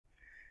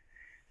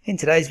In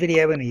today's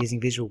video, we're going to be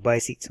using Visual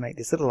Basic to make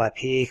this little app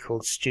here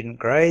called Student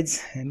Grades,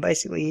 and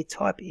basically you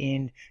type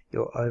in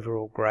your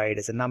overall grade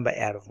as a number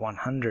out of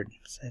 100.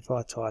 So if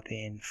I type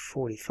in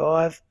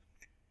 45,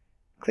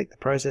 click the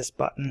process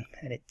button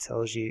and it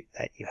tells you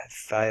that you have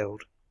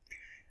failed.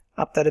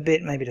 Up that a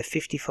bit, maybe to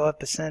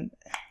 55%,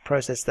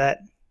 process that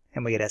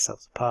and we get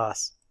ourselves a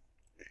pass.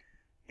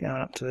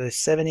 Going up to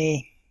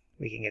 70,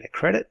 we can get a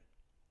credit.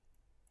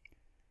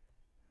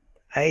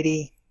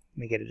 80,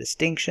 we get a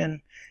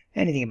distinction.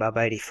 Anything above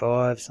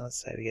 85, so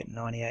let's say we get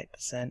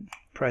 98%,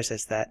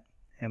 process that,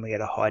 and we get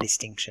a high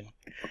distinction.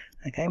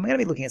 Okay, and we're going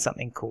to be looking at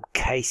something called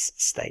case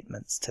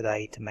statements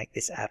today to make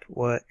this app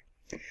work.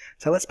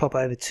 So let's pop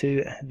over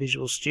to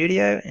Visual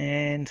Studio,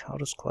 and I'll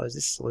just close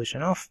this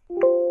solution off.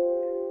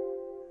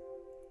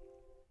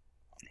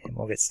 And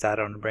we'll get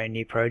started on a brand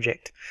new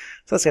project.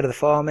 So let's go to the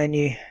File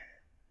menu,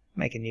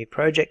 make a new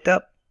project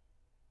up,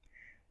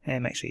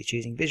 and make sure you're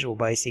choosing Visual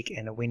Basic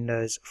and a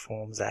Windows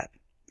Forms app.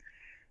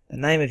 The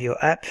name of your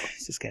app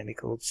is just going to be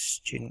called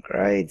Student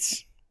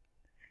Grades,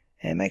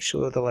 and make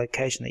sure the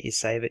location that you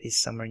save it is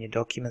somewhere in your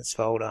Documents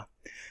folder.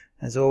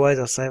 As always,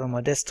 I'll save on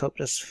my desktop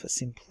just for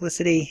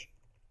simplicity,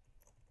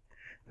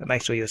 but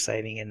make sure you're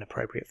saving in an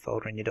appropriate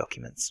folder in your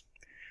Documents.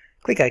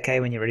 Click OK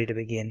when you're ready to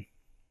begin.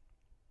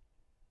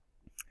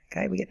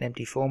 Okay, we get an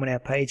empty form on our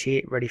page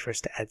here, ready for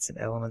us to add some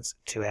elements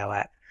to our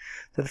app.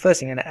 So the first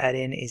thing I'm going to add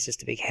in is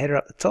just a big header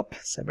up the top,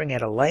 so bring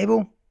out a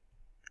label.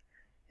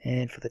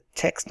 And for the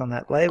text on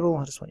that label,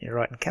 I just want you to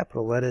write in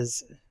capital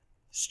letters,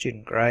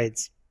 Student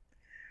Grades.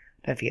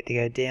 Don't forget to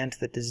go down to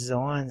the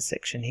Design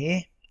section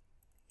here.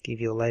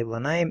 Give your label a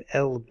name,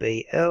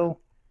 LBL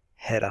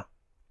Header.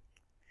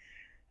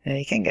 Now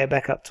you can go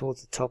back up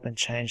towards the top and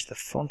change the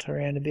font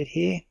around a bit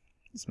here.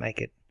 Just make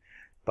it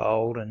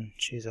bold and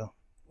choose a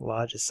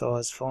larger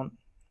size font.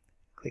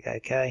 Click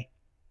OK.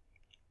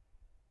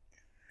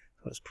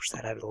 I'll just push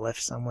that over to the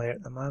left somewhere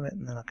at the moment,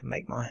 and then I can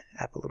make my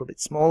app a little bit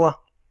smaller.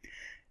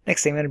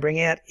 Next thing I'm going to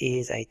bring out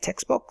is a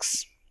text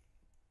box.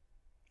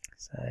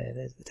 So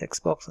there's the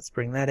text box. Let's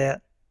bring that out.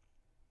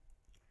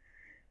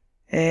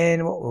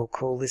 And what we'll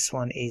call this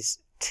one is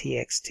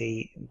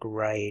TXT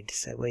grade.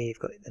 So we've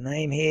got the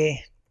name here,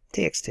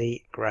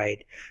 TXT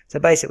grade. So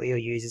basically your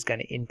user is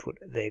going to input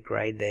their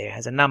grade there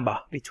as a number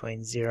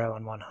between 0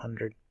 and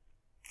 100.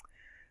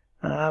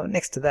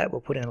 Next to that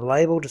we'll put in a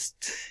label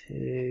just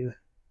to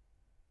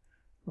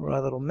write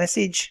a little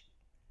message.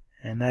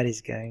 And that is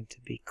going to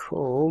be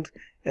called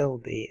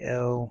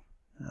LBL,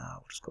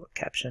 we'll just call it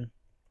caption.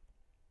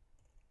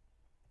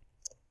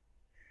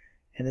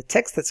 And the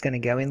text that's going to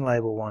go in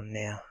label 1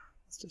 now,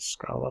 let's just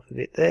scroll up a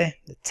bit there.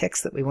 The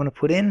text that we want to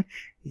put in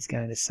is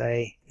going to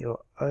say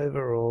your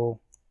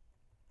overall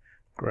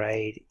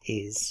grade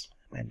is,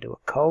 and do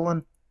a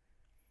colon.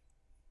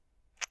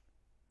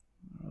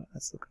 Alright,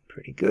 that's looking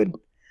pretty good.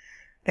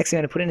 Next thing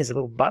I'm going to put in is a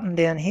little button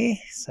down here,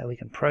 so we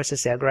can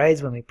process our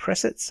grades when we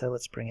press it. So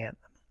let's bring out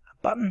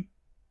a button.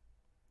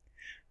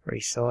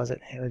 Resize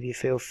it however you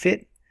feel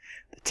fit.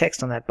 The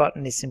text on that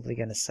button is simply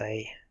going to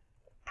say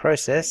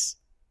process,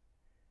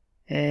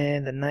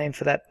 and the name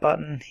for that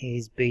button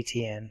is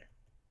BTN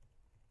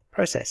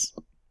process.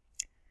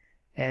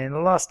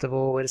 And last of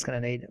all, we're just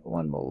going to need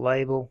one more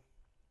label.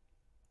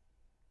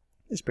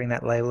 Just bring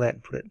that label out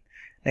and put it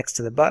next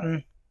to the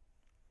button.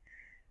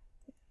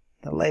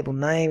 The label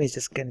name is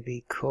just going to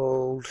be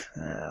called,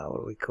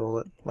 what do we call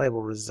it?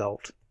 Label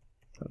result.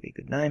 That'll be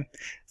a good name.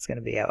 It's going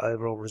to be our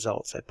overall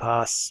result. So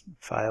pass,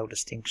 fail,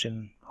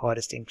 distinction, high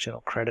distinction, or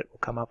credit will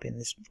come up in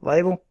this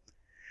label.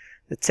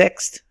 The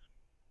text,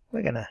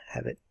 we're going to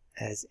have it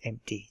as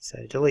empty.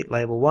 So delete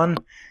label 1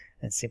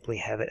 and simply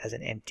have it as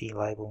an empty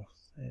label.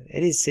 So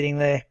it is sitting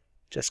there,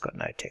 just got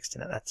no text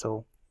in it, that's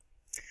all.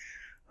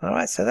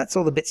 Alright, so that's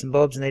all the bits and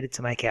bobs needed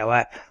to make our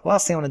app.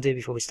 Last thing I want to do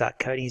before we start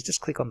coding is just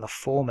click on the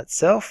form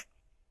itself.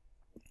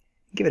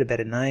 Give it a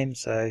better name,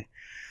 so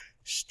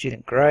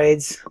Student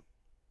Grades.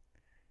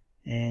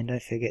 And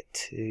don't forget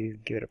to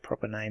give it a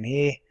proper name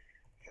here,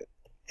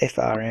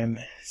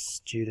 FRM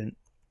Student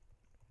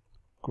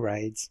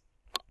Grades.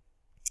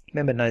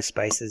 Remember, no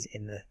spaces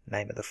in the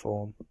name of the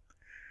form.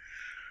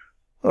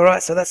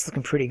 Alright, so that's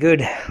looking pretty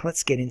good.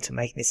 Let's get into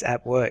making this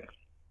app work.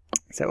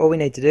 So all we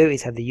need to do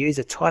is have the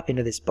user type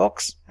into this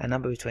box a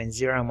number between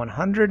 0 and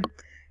 100.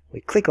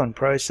 We click on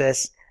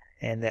process,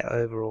 and their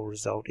overall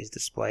result is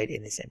displayed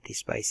in this empty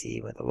space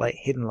here where the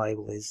hidden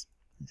label is.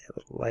 There's a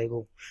little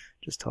label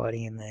just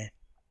hiding in there.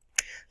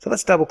 So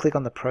let's double click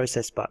on the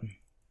process button.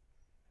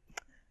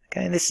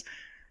 Okay, and this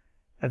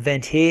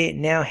event here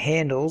now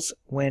handles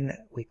when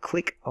we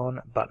click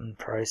on button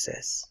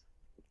process.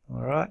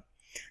 Alright,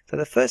 so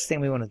the first thing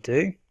we want to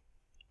do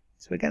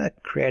is we're going to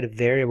create a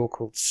variable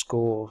called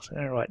score. So we're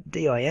going to write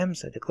DIM,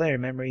 so declare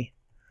in memory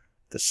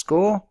the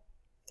score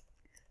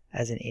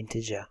as an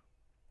integer.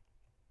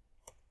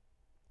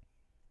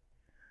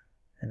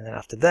 And then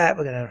after that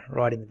we're going to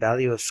write in the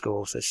value of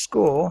score. So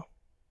score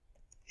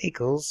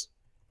equals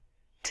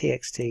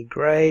txt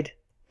grade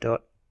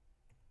dot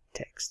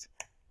text.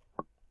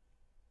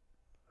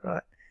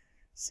 Right,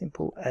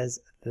 simple as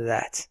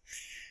that.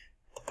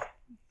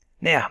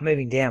 Now,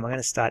 moving down, we're going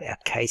to start our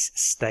case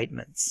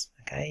statements.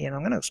 Okay, and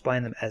I'm going to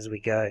explain them as we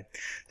go.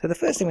 So the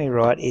first thing we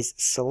write is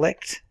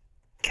select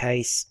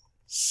case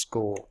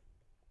score.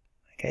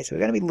 Okay, so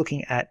we're going to be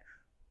looking at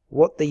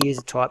what the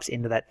user types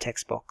into that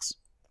text box.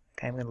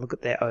 Okay, I'm going to look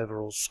at their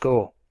overall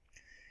score.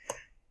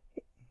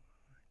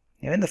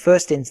 Now, in the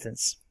first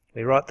instance,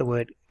 we write the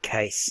word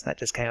case. That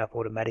just came up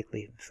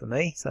automatically for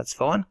me, so that's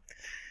fine.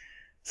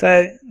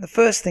 So the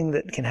first thing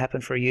that can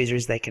happen for a user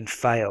is they can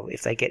fail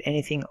if they get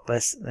anything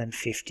less than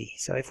 50.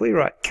 So if we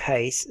write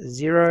case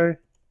 0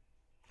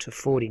 to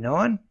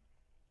 49,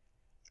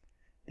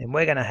 then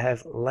we're going to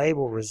have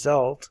label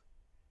result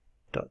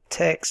dot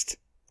text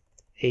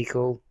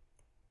equal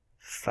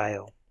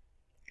fail.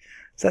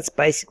 So that's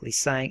basically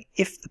saying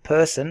if the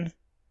person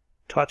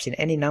types in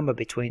any number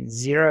between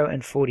 0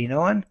 and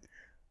 49,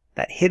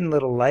 that hidden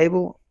little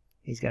label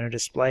is going to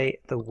display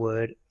the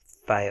word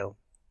fail.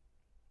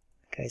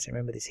 Okay, so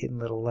remember this hidden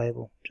little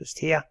label just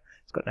here.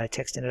 It's got no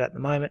text in it at the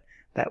moment.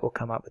 That will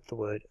come up with the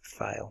word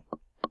fail.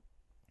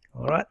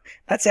 Alright,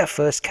 that's our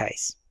first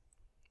case.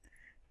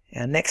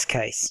 Our next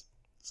case.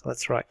 So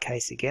let's write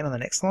case again on the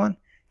next line.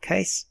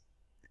 Case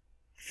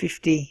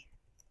 50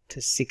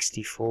 to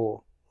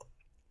 64.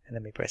 And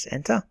then we press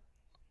enter.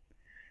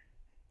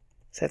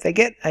 So if they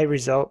get a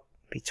result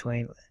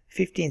between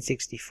 50 and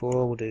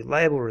 64, we'll do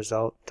label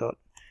result dot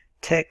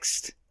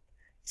text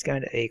is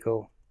going to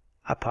equal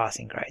a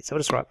passing grade. So we'll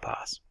just write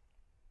pass.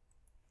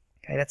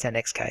 Okay, that's our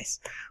next case.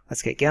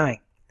 Let's get going.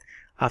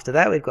 After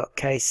that, we've got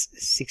case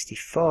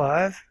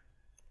 65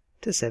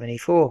 to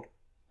 74.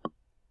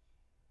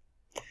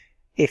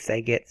 If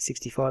they get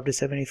 65 to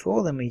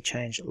 74, then we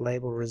change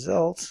label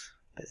result,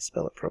 better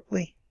spell it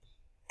properly.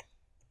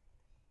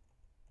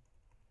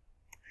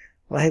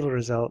 Label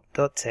result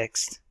dot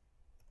text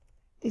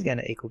is going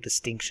to equal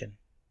distinction.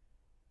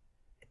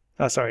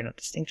 Oh, sorry, not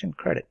distinction,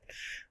 credit.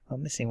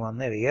 I'm missing one.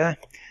 There we go.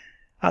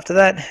 After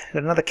that, we've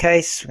got another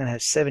case. We're going to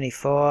have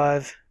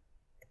 75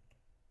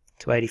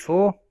 to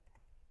 84.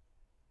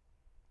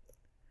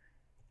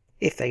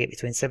 If they get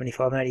between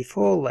 75 and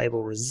 84,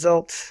 label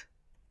result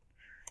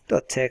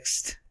dot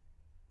text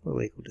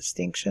will equal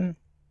distinction.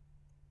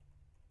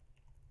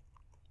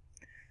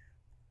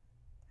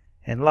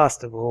 And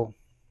last of all,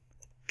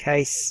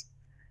 case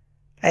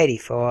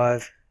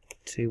 85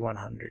 to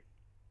 100.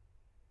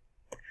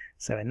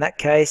 So in that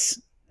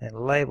case, then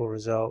label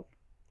result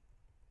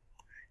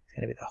is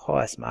going to be the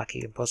highest mark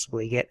you can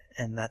possibly get,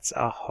 and that's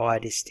a high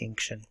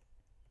distinction.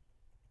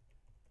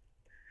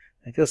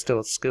 If you're still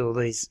at school,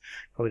 these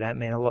probably don't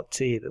mean a lot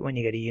to you, but when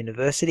you go to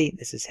university,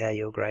 this is how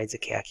your grades are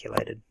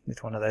calculated,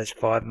 with one of those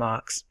 5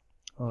 marks.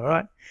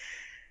 Alright.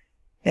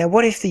 Now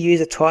what if the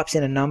user types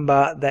in a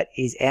number that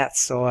is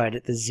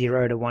outside the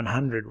 0 to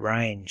 100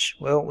 range?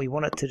 Well, we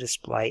want it to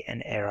display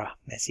an error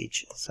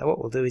message. So what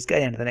we'll do is go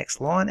down to the next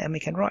line and we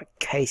can write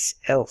case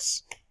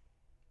else.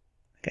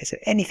 Okay, so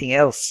anything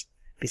else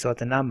besides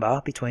the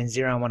number between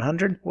 0 and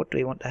 100, what do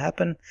we want to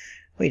happen?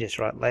 We just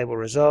write label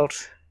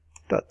result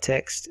dot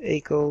text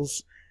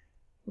equals,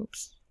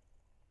 oops,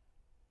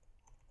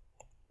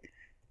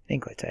 in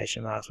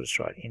quotation marks, we'll just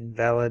write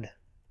invalid,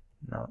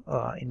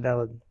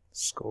 invalid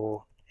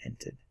score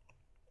entered.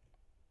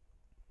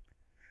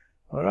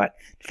 Alright,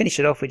 to finish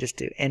it off, we just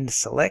do end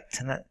select,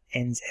 and that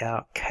ends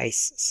our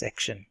case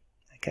section.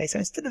 Okay, so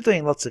instead of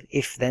doing lots of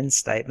if-then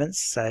statements,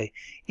 so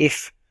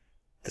if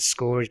the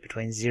score is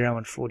between 0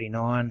 and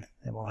 49,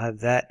 then we'll have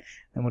that.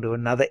 Then we'll do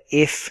another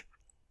if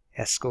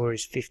our score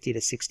is 50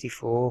 to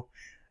 64.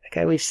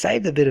 Okay, we've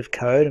saved a bit of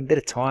code and a bit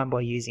of time by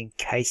using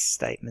case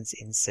statements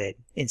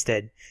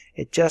instead.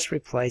 It just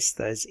replaced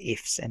those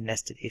ifs and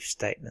nested if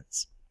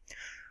statements.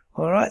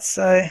 Alright,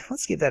 so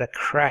let's give that a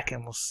crack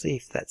and we'll see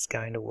if that's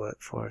going to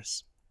work for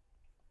us.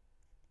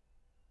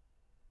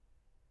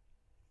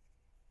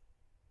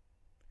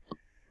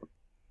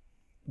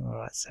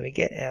 Alright, so we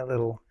get our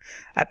little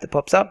app that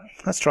pops up.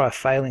 Let's try a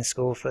failing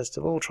score first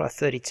of all. Try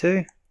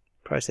 32.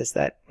 Process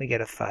that, we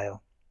get a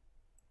fail.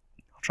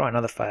 I'll try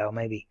another fail,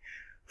 maybe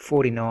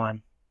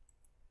 49.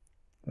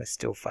 We're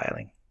still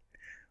failing.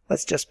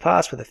 Let's just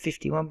pass with a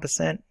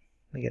 51%.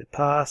 We get a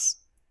pass.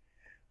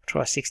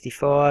 Try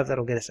 65,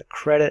 that'll get us a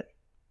credit.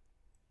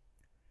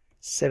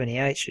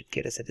 78 should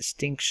get us a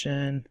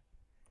distinction.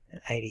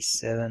 And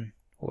 87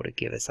 ought to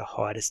give us a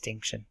high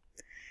distinction.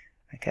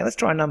 Okay, let's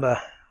try a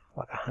number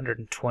like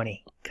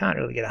 120. Can't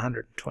really get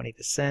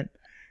 120%.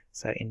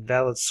 So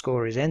invalid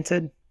score is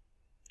entered.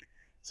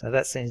 So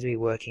that seems to be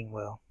working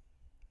well.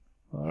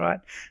 Alright,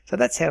 so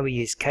that's how we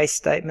use case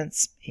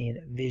statements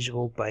in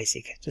Visual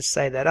Basic. Just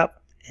save that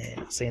up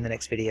and see you in the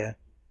next video.